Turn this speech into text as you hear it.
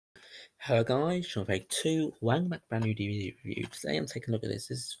Hello guys, Sean Fake 2, welcome back to brand new DVD review. Today I'm taking a look at this.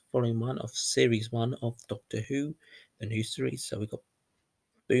 This is volume 1 of series 1 of Doctor Who, the new series. So we've got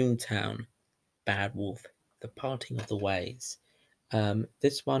Boomtown, Bad Wolf, The Parting of the Ways.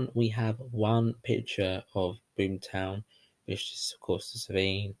 This one we have one picture of Boomtown, which is of course the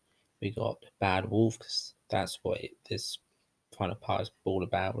Savine. We got Bad Wolf, because that's what this final part is all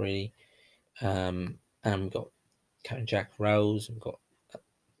about really. And we've got Captain Jack Rose, we've got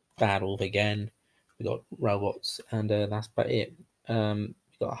Bad Wolf again. We got robots, and that's about it. We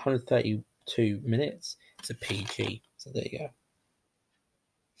got 132 minutes. It's a PG, so there you go.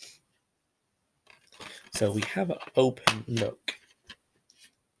 So we have an open look.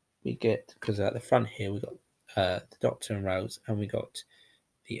 We get, because at the front here we got the Doctor and Rose, and we got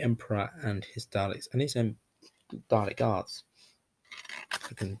the Emperor and his Daleks and his Dalek guards.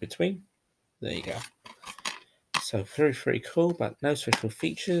 Look in between. There you go. So very cool, but no special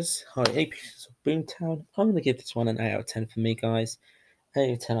features. Hi, 8 pieces of Boomtown. I'm gonna give this one an 8 out of 10 for me, guys.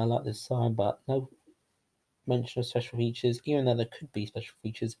 8 out of 10. I like this design, but no mention of special features, even though there could be special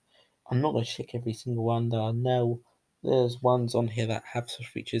features. I'm not going to check every single one, though I know there's ones on here that have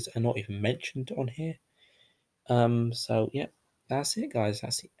special features and not even mentioned on here. So yeah, that's it, guys.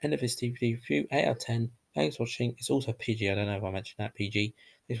 That's the end of this DVD review. 8 out of 10. Thanks for watching. It's also PG. I don't know if I mentioned that PG.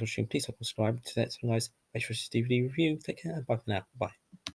 Thanks for watching. Please subscribe to that, guys. Make sure it's DVD review. Take care and bye for now. Bye.